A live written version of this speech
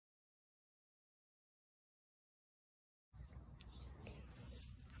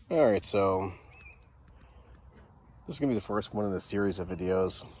Alright, so this is going to be the first one in a series of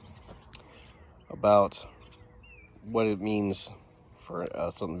videos about what it means for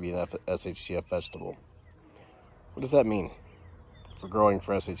something to be an SHTF vegetable. What does that mean for growing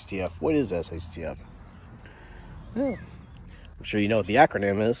for SHTF? What is SHTF? Well, I'm sure you know what the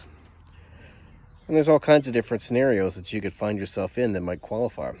acronym is. And there's all kinds of different scenarios that you could find yourself in that might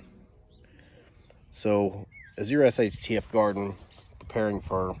qualify. So, as your SHTF garden preparing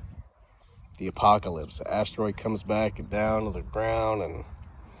for the apocalypse, the asteroid comes back down to the ground and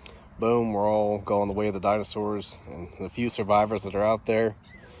boom, we're all going the way of the dinosaurs, and the few survivors that are out there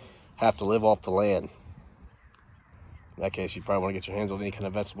have to live off the land. In that case, you probably want to get your hands on any kind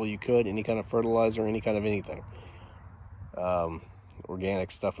of vegetable you could, any kind of fertilizer, any kind of anything.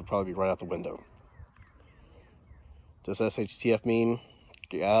 Organic stuff would probably be right out the window. Does SHTF mean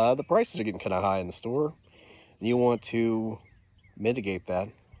the prices are getting kind of high in the store, and you want to mitigate that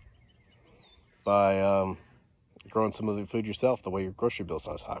by growing some of the food yourself, the way your grocery bill's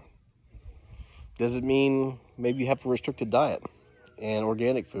not as high? Does it mean maybe you have a restricted diet and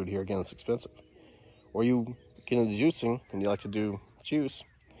organic food here, again, it's expensive? Or you get into juicing and you like to do juice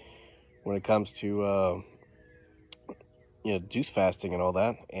when it comes to juice fasting and all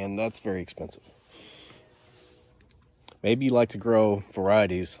that, and that's very expensive. Maybe you like to grow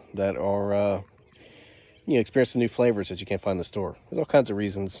varieties that are experiencing new flavors that you can't find in the store. There's all kinds of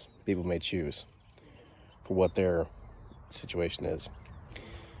reasons people may choose for what their situation is.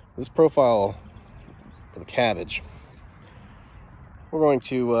 This profile for the cabbage, we're going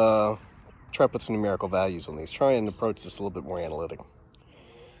to try to put some numerical values on these, try and approach this a little bit more analytic.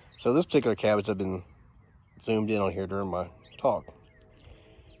 So this particular cabbage, I've been zoomed in on here during my talk,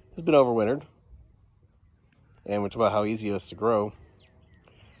 it's been overwintered, and we're talking about how easy it is to grow.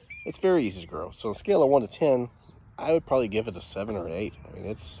 It's very easy to grow. So on a scale of 1 to 10, I would probably give it a 7 or an 8. I mean,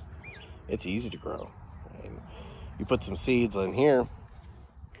 it's easy to grow. And you put some seeds in here,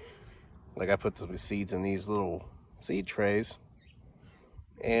 like I put some seeds in these little seed trays,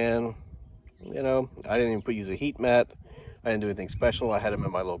 and I didn't even use a heat mat. I didn't do anything special. I had them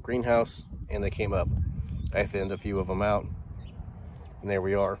in my little greenhouse, and they came up. I thinned a few of them out, and there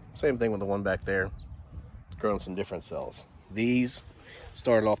we are. Same thing with the one back there, growing some different cells. These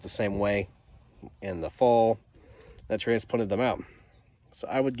started off the same way in the fall. I transplanted them out. So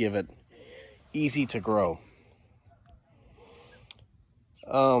I would give it easy to grow.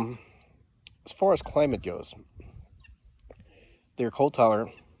 As far as climate goes, they're cold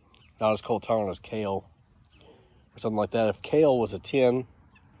tolerant, not as cold tolerant as kale or something like that. If kale was a 10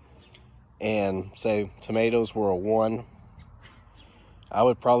 and say tomatoes were a 1, I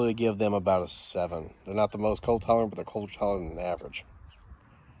would probably give them about a 7. They're not the most cold tolerant, but they're cold tolerant than average.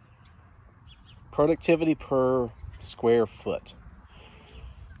 Productivity per square foot.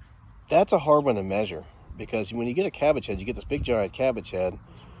 That's a hard one to measure, because when you get a cabbage head, you get this big giant cabbage head.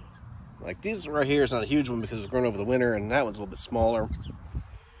 Like this right here is not a huge one because it's grown over the winter, and that one's a little bit smaller.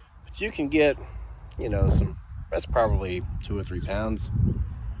 But you can get, that's probably 2 or 3 pounds.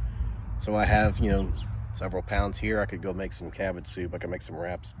 So I have, several pounds here. I could go make some cabbage soup. I could make some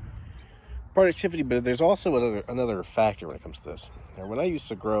wraps. Productivity, but there's also another factor when it comes to this. Now, when I used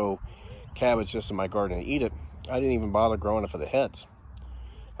to grow cabbage just in my garden and eat it, I didn't even bother growing it for the heads.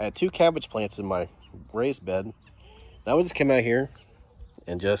 I had 2 cabbage plants in my raised bed. I would just come out here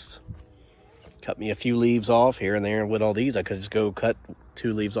and just cut me a few leaves off here and there. And with all these, I could just go cut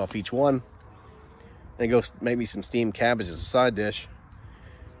 2 leaves off each one and go maybe some steamed cabbage as a side dish.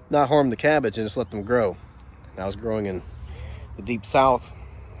 Not harm the cabbage and just let them grow. And I was growing in the deep south,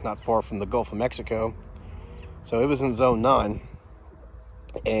 not far from the Gulf of Mexico. So it was in zone 9.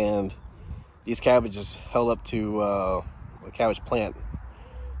 And these cabbages held up to, the cabbage plant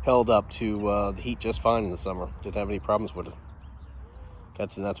held up to the heat just fine in the summer. Didn't have any problems with it.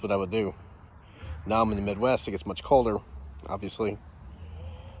 That's what I would do. Now I'm in the Midwest, it gets much colder, obviously.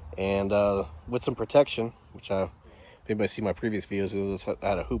 And with some protection, which if anybody see my previous videos, I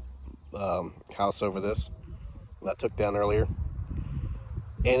had a hoop house over this that I took down earlier.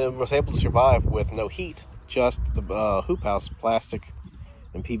 And it was able to survive with no heat, just the hoop house plastic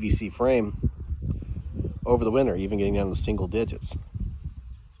and PVC frame over the winter, even getting down to single digits.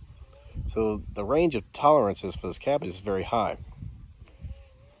 So the range of tolerances for this cabbage is very high.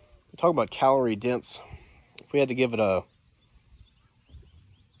 We talk about calorie dense. If we had to give it a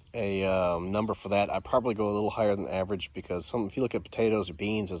number for that, I'd probably go a little higher than average, because if you look at potatoes or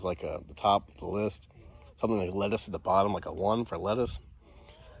beans as like the top of the list, something like lettuce at the bottom, like a 1 for lettuce.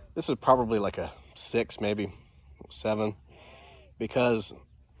 This is probably like a 6, maybe 7, because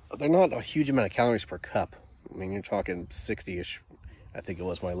they're not a huge amount of calories per cup. I mean, you're talking 60-ish I think it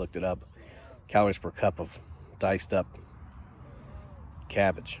was when I looked it up. Calories per cup of diced up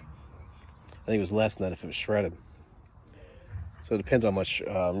cabbage. I think it was less than that if it was shredded. So it depends how much you're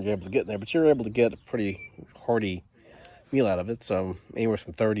able to get in there, but you're able to get a pretty hearty meal out of it. So anywhere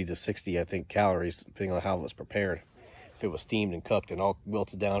from 30 to 60, I think, calories, depending on how it was prepared. If it was steamed and cooked and all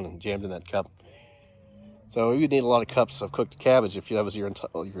wilted down and jammed in that cup. So you'd need a lot of cups of cooked cabbage if that was your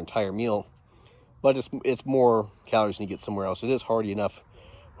entire meal. But it's more calories than you get somewhere else. It is hearty enough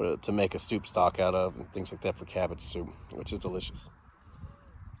to make a soup stock out of and things like that for cabbage soup, which is delicious.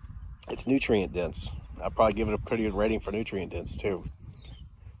 It's nutrient dense. I'd probably give it a pretty good rating for nutrient dense too.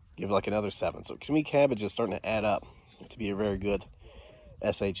 Give it like another 7. So to me, cabbage is starting to add up to be a very good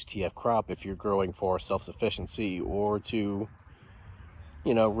SHTF crop if you're growing for self-sufficiency or to,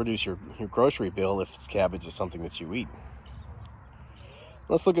 you know, reduce your grocery bill if cabbage is something that you eat.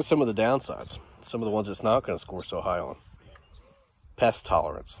 Let's look at some of the downsides. Some of the ones it's not going to score so high on. Pest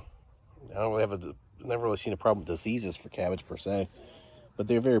tolerance. I don't really have never really seen a problem with diseases for cabbage per se, but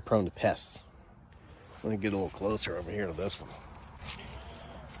they're very prone to pests. Let me get a little closer over here to this one.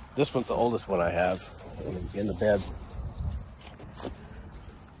 This one's the oldest one I have in the bed.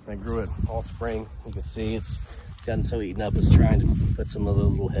 I grew it all spring. You can see it's gotten so eaten up, it's trying to put some of the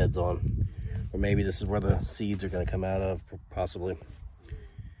little heads on. Or maybe this is where the seeds are going to come out of, possibly.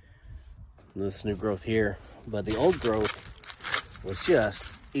 This new growth here. But the old growth was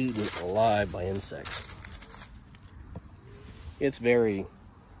just eaten alive by insects. It's very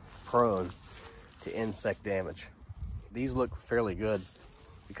prone to insect damage. These look fairly good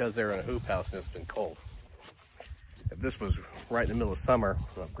because they're in a hoop house and it's been cold. If this was right in the middle of summer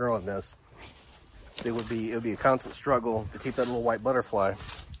when I'm growing this, it would be a constant struggle to keep that little white butterfly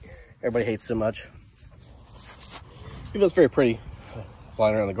everybody hates so much. Even though it's very pretty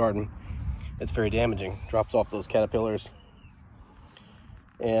flying around the garden, it's very damaging. Drops off those caterpillars.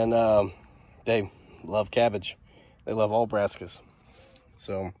 And they love cabbage. They love all brassicas.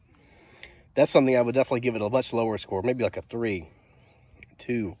 So that's something I would definitely give it a much lower score, maybe like a 3,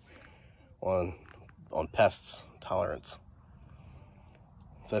 2 on pests tolerance.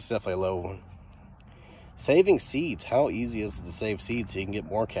 So that's definitely a low one. Saving seeds. How easy is it to save seeds so you can get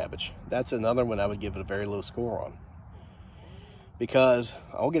more cabbage? That's another one I would give it a very low score on. Because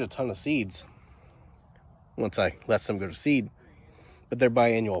I'll get a ton of seeds once I let some go to seed, but they're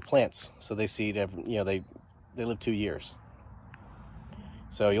biannual plants, so they seed every, you know, they live 2 years.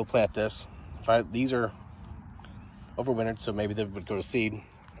 So you'll plant this. These are overwintered, so maybe they would go to seed.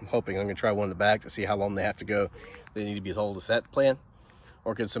 I'm hoping I'm going to try one in the back to see how long they have to go. They need to be told to set plant,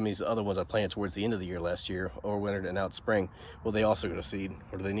 or could some of these other ones I planted towards the end of the year last year, overwintered and now it's spring, will they also go to seed,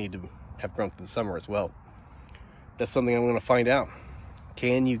 or do they need to have grown through the summer as well? That's something I'm going to find out.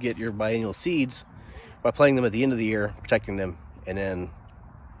 Can you get your biennial seeds by planting them at the end of the year, protecting them, and then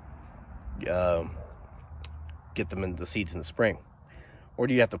get them into the seeds in the spring? Or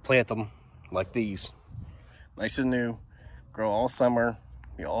do you have to plant them like these, nice and new, grow all summer,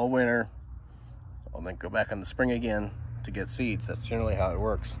 all winter, and then go back in the spring again to get seeds? That's generally how it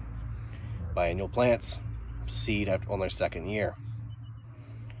works. Biennial plants seed on their second year.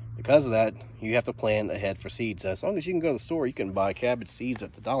 Because of that, you have to plan ahead for seeds. As long as you can go to the store, you can buy cabbage seeds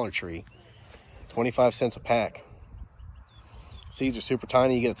at the Dollar Tree, 25 cents a pack. Seeds are super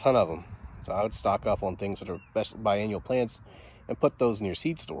tiny, you get a ton of them. So I would stock up on things that are best biennial plants and put those in your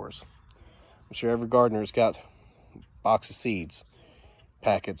seed stores. I'm sure every gardener's got a box of seeds,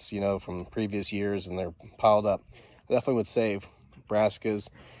 packets, you know, from previous years, and they're piled up. I definitely would save brassicas,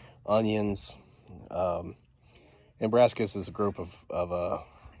 onions, and brassicas is a group of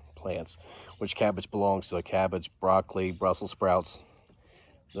plants, which cabbage belongs to. Cabbage, broccoli, Brussels sprouts,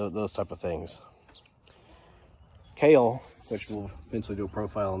 those type of things. Kale, which we'll eventually do a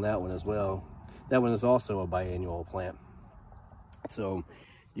profile on that one as well. That one is also a biannual plant. So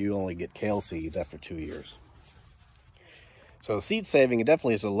you only get kale seeds after 2 years. So seed saving, it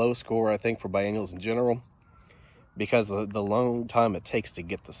definitely is a low score, I think, for biennials in general, because of the long time it takes to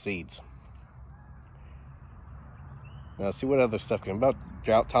get the seeds. Now, see what other stuff can about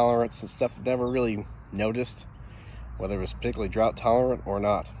drought tolerance and stuff. Never really noticed whether it was particularly drought tolerant or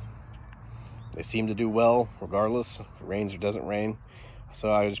not. They seem to do well regardless if it rains or doesn't rain.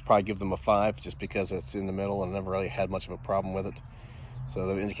 So I would just probably give them a 5 just because it's in the middle and never really had much of a problem with it. So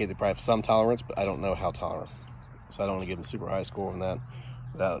that would indicate they probably have some tolerance, but I don't know how tolerant. So I don't want to give them a super high score on that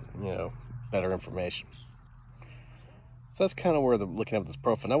without, you know, better information. So that's kind of where they're looking at this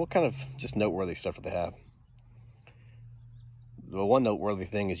profile. Now, what kind of just noteworthy stuff do they have? The one noteworthy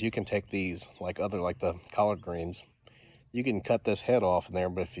thing is you can take these, like the collard greens, you can cut this head off in there,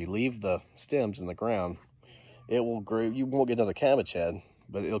 but if you leave the stems in the ground, it will grow. You won't get another cabbage head,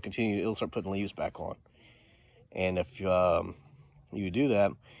 but it'll continue. It'll start putting leaves back on. And if you do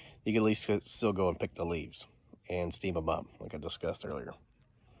that, you can at least still go and pick the leaves and steam them up, like I discussed earlier.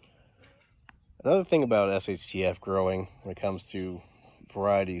 Another thing about SHTF growing when it comes to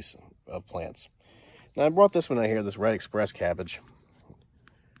varieties of plants. Now I brought this one out here, this Red Express cabbage.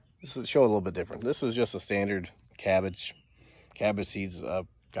 This is show a little bit different. This is just a standard cabbage seeds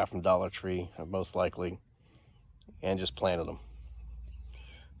got from Dollar Tree, most likely, and just planted them.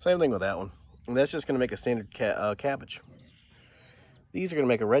 Same thing with that one. And that's just going to make a standard cabbage. These are going to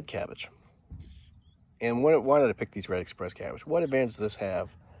make a red cabbage. And why did I pick these Red Express cabbage? What advantage does this have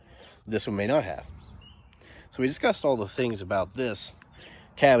this one may not have? So we discussed all the things about this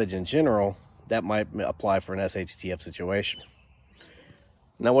cabbage in general that might apply for an SHTF situation.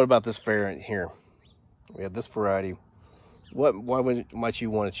 Now what about this variant here? We have this variety. Why might you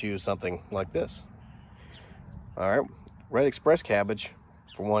want to choose something like this? All right, Red Express cabbage,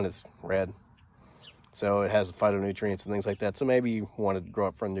 for one, it's red, so it has phytonutrients and things like that. So maybe you want to grow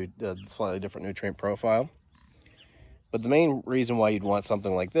up for a slightly different nutrient profile. But the main reason why you'd want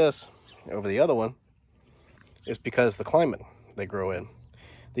something like this over the other one is because the climate they grow in.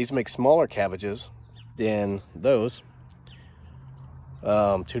 These make smaller cabbages than those,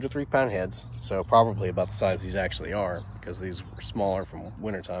 2 to 3 pound heads, so probably about the size these actually are, because these were smaller from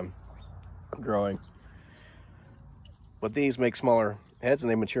wintertime growing. But these make smaller heads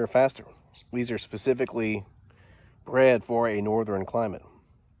and they mature faster. These are specifically bred for a northern climate.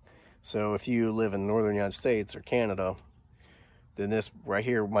 So if you live in northern United States or Canada, then this right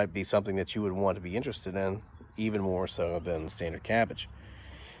here might be something that you would want to be interested in, even more so than standard cabbage.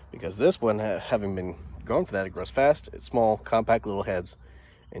 Because this one, having been grown for that, it grows fast. It's small, compact little heads,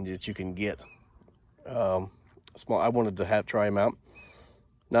 and that you can get small. I wanted to try them out,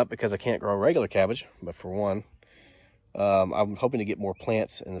 not because I can't grow regular cabbage, but for one, I'm hoping to get more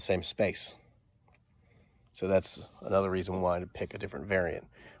plants in the same space. So that's another reason why to pick a different variant.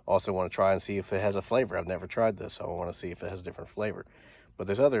 Also want to try and see if it has a flavor. I've never tried this, so I want to see if it has a different flavor. But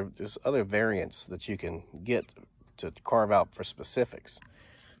there's other variants that you can get to carve out for specifics.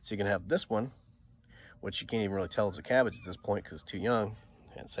 So you can have this one, which you can't even really tell is a cabbage at this point because it's too young,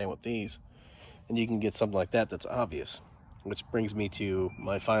 and same with these. And you can get something like that that's obvious, which brings me to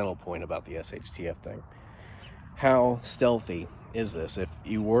my final point about the SHTF thing. How stealthy is this? If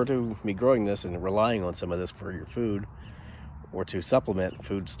you were to be growing this and relying on some of this for your food, or to supplement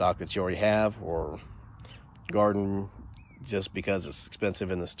food stock that you already have, or garden just because it's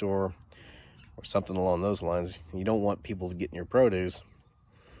expensive in the store, or something along those lines, you don't want people to get in your produce.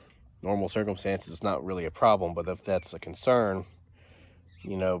 Normal circumstances, it's not really a problem, but if that's a concern,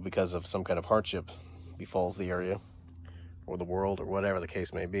 you know, because of some kind of hardship befalls the area or the world or whatever the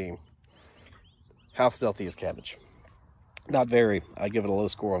case may be. How stealthy is cabbage? Not very. I give it a low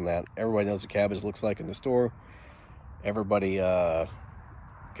score on that. Everybody knows what cabbage looks like in the store. Everybody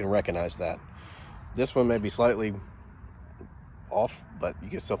can recognize that. This one may be slightly off, but you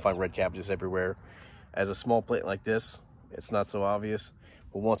can still find red cabbages everywhere. As a small plant like this, it's not so obvious.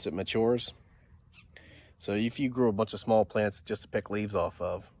 But once it matures, so if you grew a bunch of small plants just to pick leaves off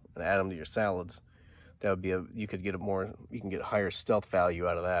of and add them to your salads, that would be you can get a higher stealth value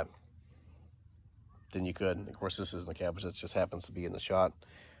out of that than you could. Of course, this isn't a cabbage, that just happens to be in the shot.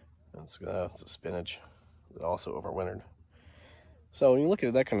 It's a spinach that also overwintered. So when you look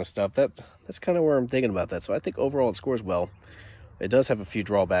at that kind of stuff, that's kind of where I'm thinking about that. So I think overall it scores well. It does have a few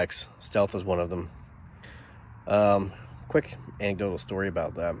drawbacks. Stealth is one of them. Quick anecdotal story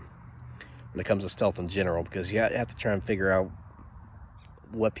about that when it comes to stealth in general, because you have to try and figure out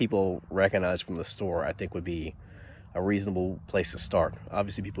what people recognize from the store. I think would be a reasonable place to start.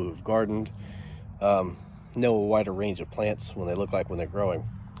 Obviously people who've gardened know a wider range of plants when they look like when they're growing.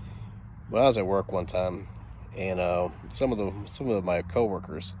 Well, I was at work one time, and some of my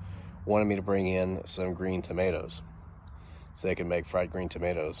coworkers wanted me to bring in some green tomatoes so they could make fried green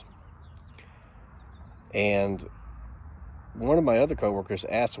tomatoes. And one of my other coworkers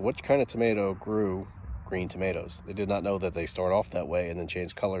asked what kind of tomato grew green tomatoes. They did not know that they start off that way and then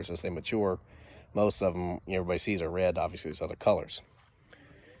change colors as they mature. Most of them, everybody sees, are red. Obviously, there's other colors.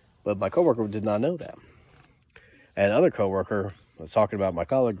 But my coworker did not know that. And another coworker was talking about my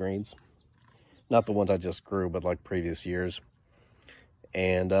collard greens, not the ones I just grew, but like previous years.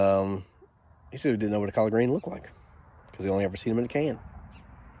 And he said he didn't know what a collard green looked like because he only ever seen them in a can.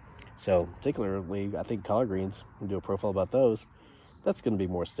 So particularly, I think collard greens, and do a profile about those, that's going to be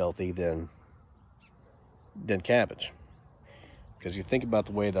more stealthy than cabbage. Because you think about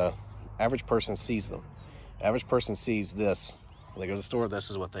the way the average person sees them. Average person sees this. When they go to the store,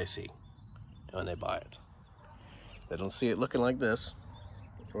 this is what they see when they buy it. They don't see it looking like this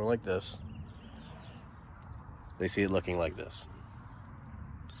or like this. They see it looking like this.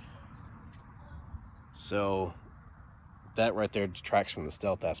 So that right there detracts from the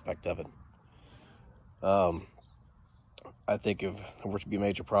stealth aspect of it. I think if it were to be a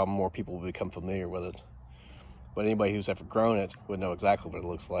major problem, more people will become familiar with it. But anybody who's ever grown it would know exactly what it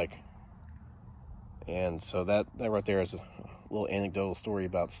looks like. And so that right there is a little anecdotal story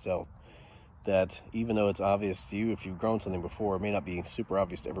about stealth. That even though it's obvious to you if you've grown something before, it may not be super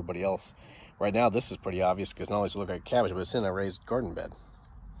obvious to everybody else. Right now, this is pretty obvious because not only does it look like cabbage, but it's in a raised garden bed.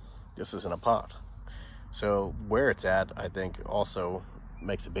 This is in a pot. So where it's at, I think, also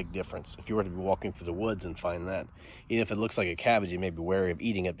makes a big difference. If you were to be walking through the woods and find that, even if it looks like a cabbage, you may be wary of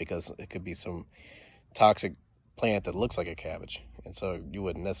eating it because it could be some toxic plant that looks like a cabbage. And so you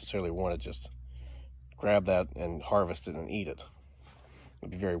wouldn't necessarily want to just grab that and harvest it and eat it. You'd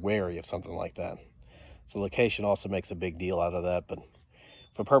be very wary of something like that. So location also makes a big deal out of that, but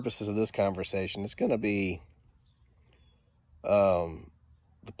for purposes of this conversation, it's going to be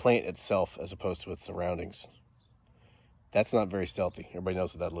the plant itself as opposed to its surroundings. That's not very stealthy. Everybody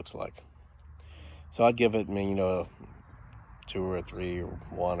knows what that looks like. So I'd give it, I mean, you know, 2 or 3 or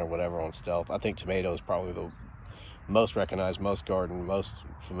 1 or whatever on stealth. I think tomato is probably the most recognized, most garden, most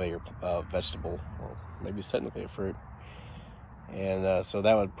familiar vegetable, or maybe it's technically a fruit. And so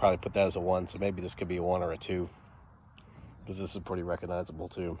that would probably put that as a 1. So maybe this could be a 1 or a 2, because this is pretty recognizable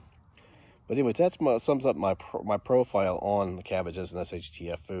too. But anyways, that sums up my profile on the cabbage as an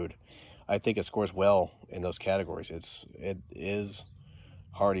SHTF food. I think it scores well in those categories. It is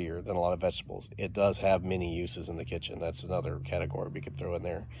hardier than a lot of vegetables. It does have many uses in the kitchen. That's another category we could throw in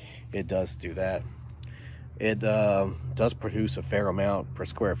there. It does do that. It does produce a fair amount per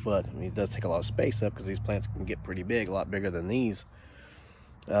square foot. I mean, it does take a lot of space up because these plants can get pretty big, a lot bigger than these.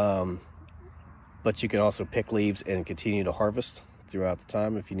 But you can also pick leaves and continue to harvest throughout the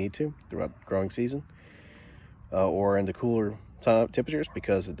time if you need to, throughout the growing season, or in the cooler temperatures,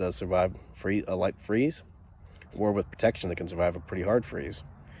 because it does survive a light freeze, or with protection it can survive a pretty hard freeze.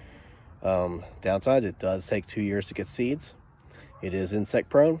 Downsides, it does take 2 years to get seeds. It is insect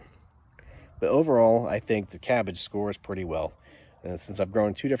prone. But overall, I think the cabbage scores pretty well. And since I've grown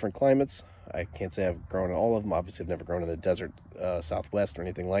in 2 different climates, I can't say I've grown in all of them. Obviously, I've never grown in the desert Southwest or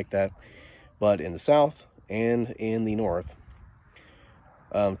anything like that. But in the South and in the North,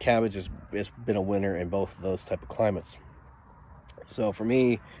 cabbage has been a winner in both of those type of climates. So for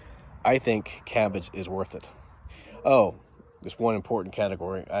me, I think cabbage is worth it. Oh, there's one important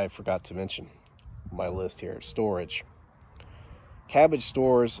category I forgot to mention on my list here: storage. Cabbage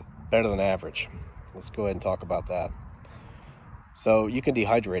stores better than average. Let's go ahead and talk about that. So you can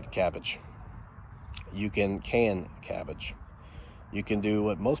dehydrate cabbage. You can can cabbage. You can do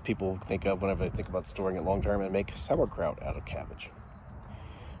what most people think of whenever they think about storing it long term, and make sauerkraut out of cabbage.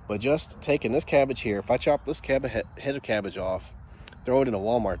 But just taking this cabbage here, if I chop this head of cabbage off, throw it in a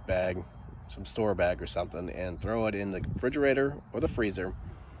Walmart bag, some store bag or something, and throw it in the refrigerator or the freezer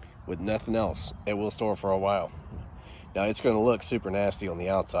with nothing else, it will store for a while. Now, it's going to look super nasty on the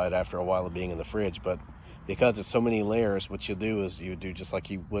outside after a while of being in the fridge, but because it's so many layers, what you'll do is you do just like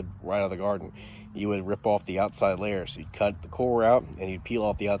you would right out of the garden. You would rip off the outside layers. So you'd cut the core out and you'd peel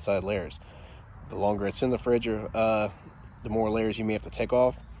off the outside layers. The longer it's in the fridge, the more layers you may have to take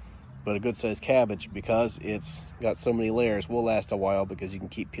off. But a good sized cabbage, because it's got so many layers, will last a while, because you can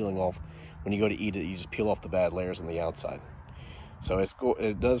keep peeling off. When you go to eat it, you just peel off the bad layers on the outside. So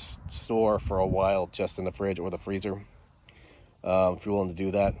it does store for a while just in the fridge or the freezer. If you're willing to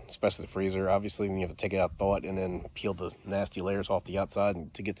do that, especially the freezer, obviously, when you have to take it out, thaw it, and then peel the nasty layers off the outside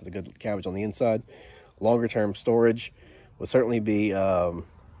and to get to the good cabbage on the inside. Longer term storage would certainly be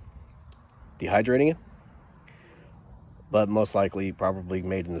dehydrating it, but most likely probably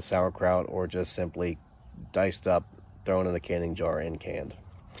made into sauerkraut, or just simply diced up, thrown in a canning jar and canned.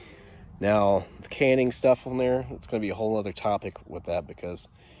 Now, the canning stuff on there, it's going to be a whole other topic with that, because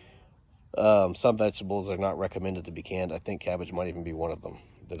some vegetables are not recommended to be canned. I think cabbage might even be one of them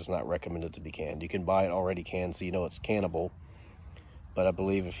that is not recommended to be canned. You can buy it already canned, so you know it's cannable, but I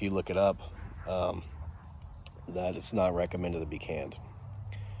believe if you look it up, that it's not recommended to be canned.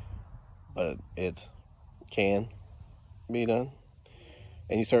 But it can be done,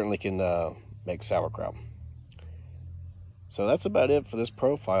 and you certainly can make sauerkraut. So that's about it for this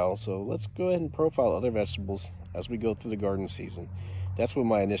profile. So let's go ahead and profile other vegetables as we go through the garden season. That's what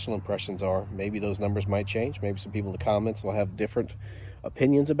my initial impressions are. Maybe those numbers might change. Maybe some people in the comments will have different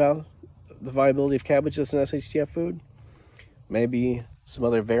opinions about the viability of cabbage as an SHTF food. Maybe some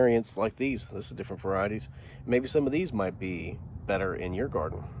other variants like these. This is different varieties. Maybe some of these might be better in your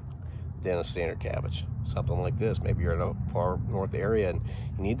garden. than a standard cabbage. Something like this, maybe you're in a far north area and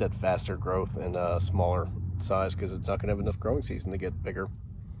you need that faster growth and smaller size because it's not going to have enough growing season to get bigger.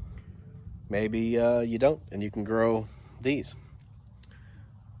 Maybe you don't, and you can grow this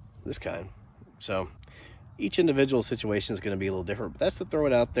kind. So each individual situation is going to be a little different, but that's to throw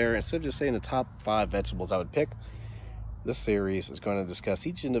it out there. Instead of just saying the top 5 vegetables I would pick, this series is going to discuss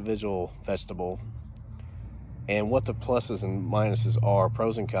each individual vegetable and what the pluses and minuses are,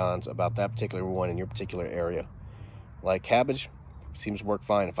 pros and cons about that particular one in your particular area. Like cabbage seems to work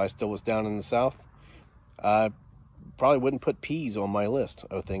fine. If I still was down in the south, I probably wouldn't put peas on my list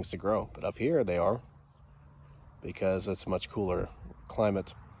of things to grow, but up here they are, because it's a much cooler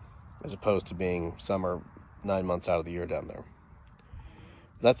climate as opposed to being summer 9 months out of the year down there.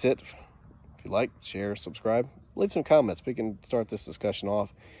 That's it. If you like, share, subscribe, leave some comments. We can start this discussion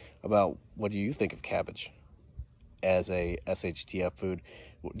off about what do you think of cabbage as a SHTF food.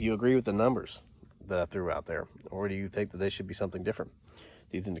 Do you agree with the numbers that I threw out there, or do you think that they should be something different?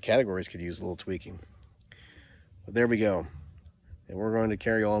 Do you think the categories could use a little tweaking? But there we go. And we're going to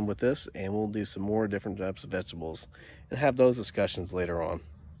carry on with this, and we'll do some more different types of vegetables and have those discussions later on.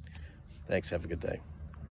 Thanks. Have a good day.